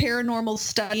of paranormal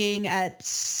studying at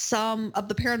some of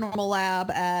the paranormal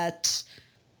lab at,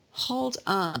 hold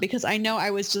on, because I know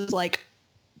I was just like,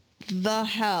 the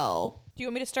hell. Do you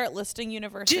want me to start listing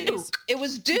universities? Duke. It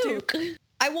was Duke.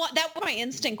 My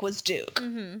instinct was Duke.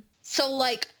 Mm-hmm. So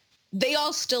like they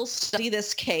all still study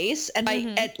this case, and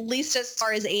by at least as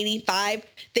far as 85,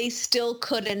 they still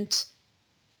couldn't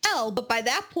tell. But by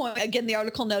that point, again, the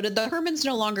article noted the Hermans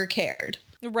no longer cared.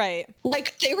 Right.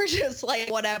 Like they were just like,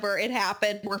 whatever, it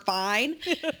happened, we're fine.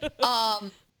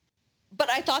 But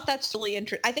I thought that's really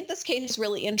interesting. I think this case is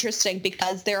really interesting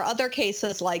because there are other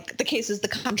cases, like the cases the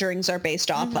Conjurings are based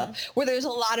off of, where there's a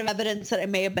lot of evidence that it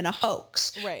may have been a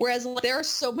hoax. Right. Whereas there are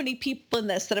so many people in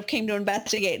this that have came to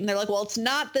investigate, and they're like, well, it's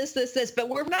not this, but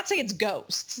we're not saying it's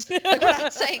ghosts. Like, we're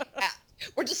not saying that.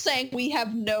 We're just saying we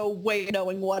have no way of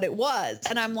knowing what it was.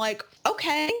 And I'm like,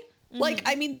 okay. Like,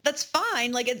 I mean, that's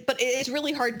fine. Like, but it's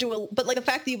really hard to, but like the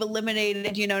fact that you've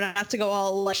eliminated, not to go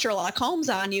all like Sherlock Holmes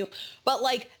on you, but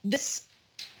like this,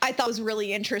 I thought was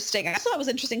really interesting. I thought it was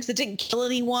interesting because it didn't kill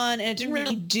anyone and it didn't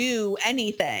really do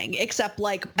anything except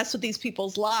like mess with these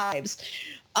people's lives.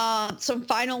 Some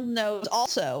final notes.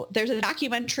 Also, there's a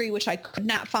documentary which I could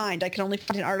not find. I could only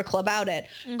find an article about it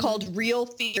called Real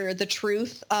Fear, The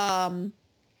Truth Behind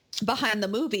the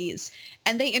Movies.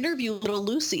 And they interview little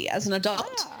Lucy as an adult.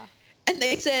 Yeah. And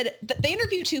they said that they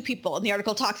interview two people, and the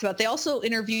article talks about. They also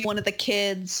interview one of the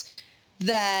kids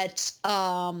that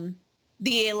I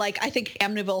think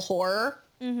Amityville Horror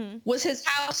was his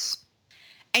house.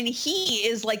 And he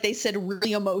is, like they said,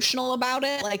 really emotional about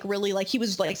it. Like, really, like, he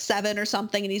was, like, 7 or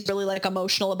something, and he's really, like,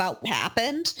 emotional about what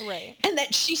happened. Right. And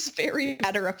that she's very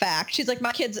matter of fact. She's like,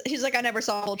 he's like, I never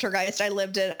saw Poltergeist. I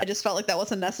lived it. I just felt like that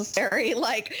wasn't necessary.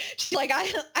 Like, she's like,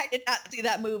 I did not see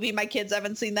that movie. My kids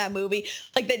haven't seen that movie.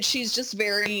 Like, that she's just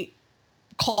very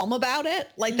calm about it.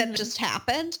 Like, that just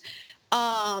happened.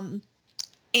 And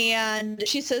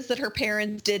she says that her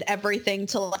parents did everything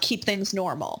to like, keep things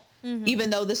normal. Even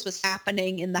though this was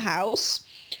happening in the house.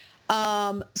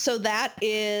 So that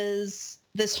is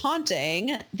this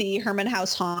haunting, the Herman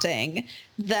House haunting,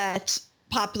 that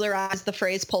popularized the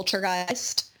phrase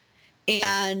poltergeist.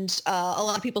 And a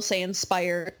lot of people say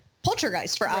inspired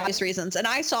Poltergeist for obvious reasons. And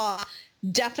I saw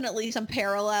definitely some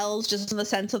parallels just in the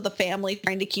sense of the family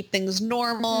trying to keep things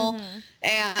normal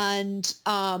and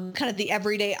kind of the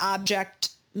everyday object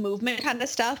movement kind of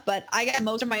stuff. But I got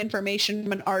most of my information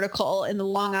from an article in the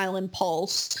Long Island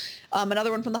Pulse, another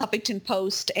one from the Huffington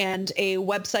Post, and a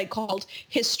website called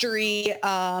History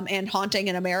and Haunting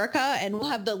in America. And we'll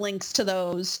have the links to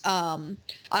those on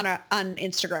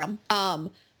Instagram.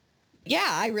 Yeah,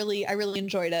 I really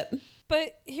enjoyed it.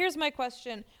 But here's my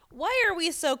question. Why are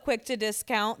we so quick to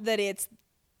discount that it's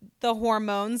the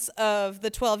hormones of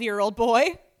the 12-year-old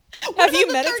boy? Have you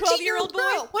met a 12-year-old boy?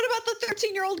 What about the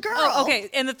 13-year-old girl? Oh, okay.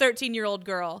 And the 13-year-old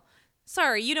girl.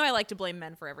 Sorry, I like to blame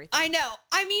men for everything. I know.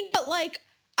 I mean, but like,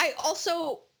 I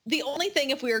also, the only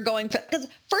thing if we were going, because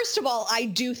first of all, I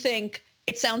do think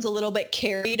it sounds a little bit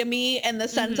carey to me in the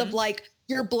sense of like,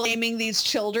 you're blaming these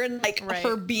children like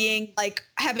for being like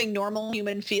having normal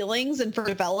human feelings and for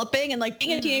developing, and like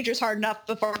being a teenager is hard enough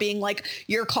before being like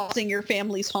you're causing your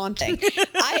family's haunting.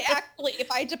 I actually, if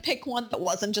I had to pick one that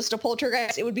wasn't just a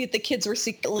poltergeist, it would be if the kids were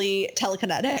secretly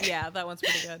telekinetic. Yeah, that one's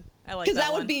pretty good. I like that. Because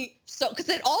that would be so. Because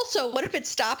it also, what if it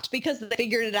stopped because they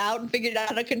figured it out and figured out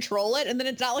how to control it, and then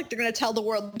it's not like they're going to tell the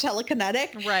world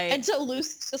telekinetic, right? And so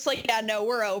Lucy's just like, yeah, no,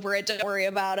 we're over it. Don't worry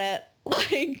about it.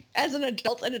 Like as an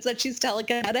adult, and it's that she's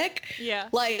telekinetic. Yeah.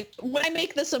 Like when I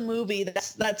make this a movie,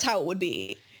 that's how it would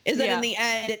be. Is that in the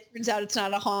end, it turns out it's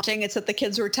not a haunting. It's that the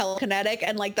kids were telekinetic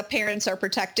and like the parents are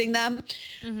protecting them.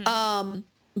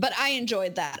 But I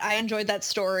enjoyed that. I enjoyed that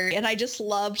story, and I just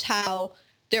loved how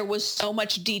there was so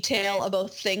much detail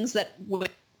about things that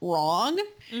went wrong.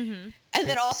 And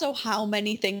then also how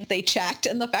many things they checked,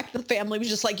 and the fact that the family was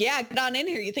just like, yeah, get on in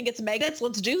here. You think it's magnets?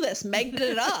 Let's do this. Magnet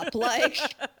it up. Like,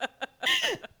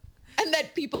 and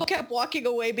that people kept walking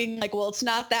away being like, well, it's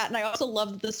not that. And I also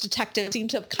love that this detective seemed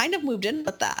to have kind of moved in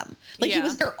with them. Like, he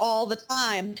was there all the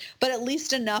time, but at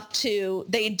least enough to,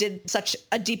 they did such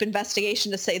a deep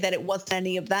investigation to say that it wasn't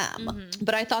any of them.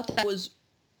 But I thought that was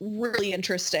really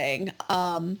interesting.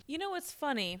 You know what's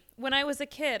funny? When I was a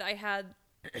kid, I had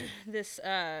this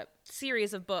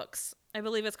series of books. I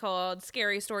believe it's called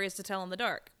Scary Stories to Tell in the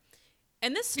Dark.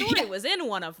 And this story was in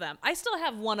one of them. I still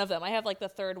have one of them. I have like the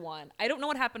third one. I don't know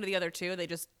what happened to the other two. They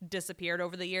just disappeared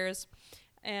over the years.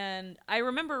 And I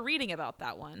remember reading about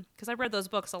that one because I read those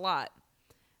books a lot.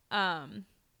 I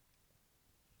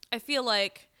feel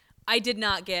like I did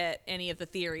not get any of the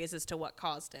theories as to what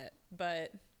caused it,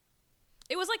 but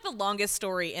it was like the longest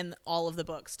story in all of the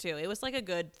books too. It was like a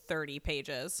good 30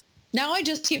 pages. Now I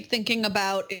just keep thinking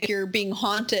about if you're being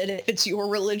haunted, if it's your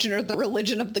religion or the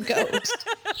religion of the ghost.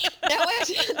 Now I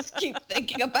just keep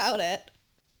thinking about it.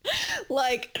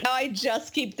 Like, now I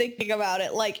just keep thinking about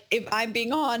it. Like, if I'm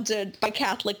being haunted by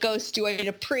Catholic ghosts, do I need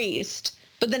a priest?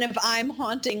 But then if I'm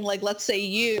haunting, like, let's say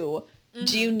you,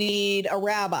 do you need a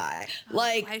rabbi?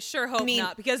 Like, I sure hope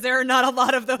not, because there are not a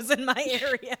lot of those in my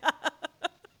area.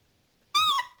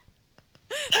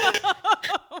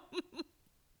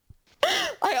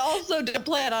 I also did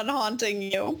plan on haunting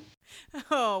you.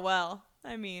 Oh, well,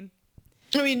 I mean,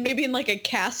 maybe in like a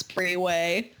Casper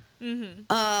way.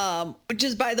 Which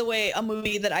is, by the way, a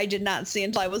movie that I did not see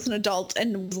until I was an adult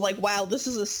and was like, wow, this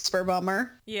is a super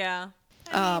bummer. Yeah.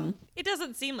 I mean, it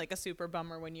doesn't seem like a super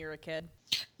bummer when you're a kid.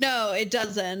 No, it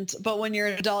doesn't. But when you're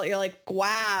an adult, you're like,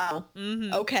 wow,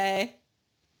 okay.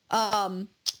 All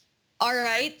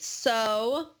right.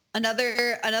 So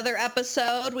another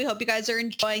episode. We hope you guys are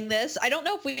enjoying this. I don't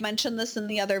know if we mentioned this in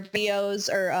the other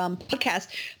videos or podcasts,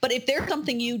 but if there's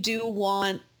something you do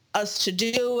want us to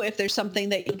do, if there's something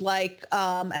that you'd like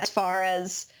as far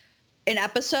as an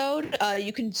episode,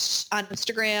 you can on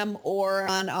Instagram or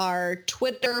on our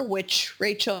Twitter, which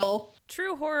Rachel?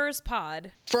 True Horrors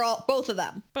Pod. For both of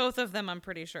them. Both of them, I'm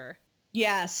pretty sure.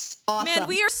 Yes. Awesome. Man,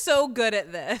 we are so good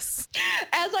at this.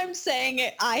 As I'm saying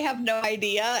it, I have no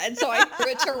idea. And so I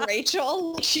threw it to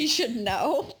Rachel. She should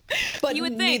know. But you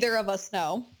would neither of us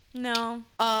know. No.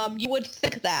 You would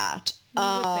think that. You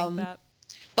would think that.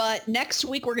 But next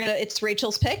week it's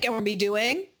Rachel's pick and we'll be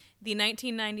doing the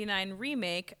 1999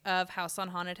 remake of House on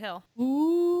Haunted Hill.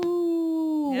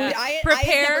 Ooh. Yeah. I have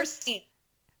never seen.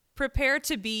 Prepare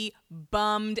to be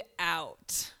bummed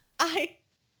out. I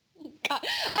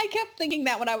kept thinking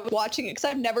that when I was watching it because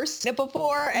I've never seen it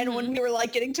before. And when we were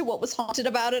like getting to what was haunted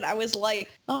about it, I was like,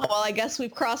 oh, well, I guess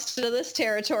we've crossed into this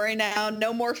territory now.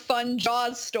 No more fun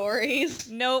Jaws stories.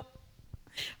 Nope.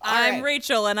 I'm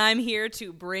Rachel and I'm here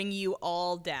to bring you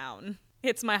all down.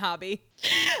 It's my hobby.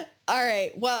 All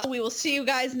right. Well, we will see you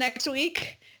guys next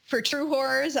week. For True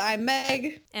Horrors, I'm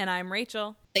Meg. And I'm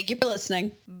Rachel. Thank you for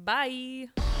listening. Bye.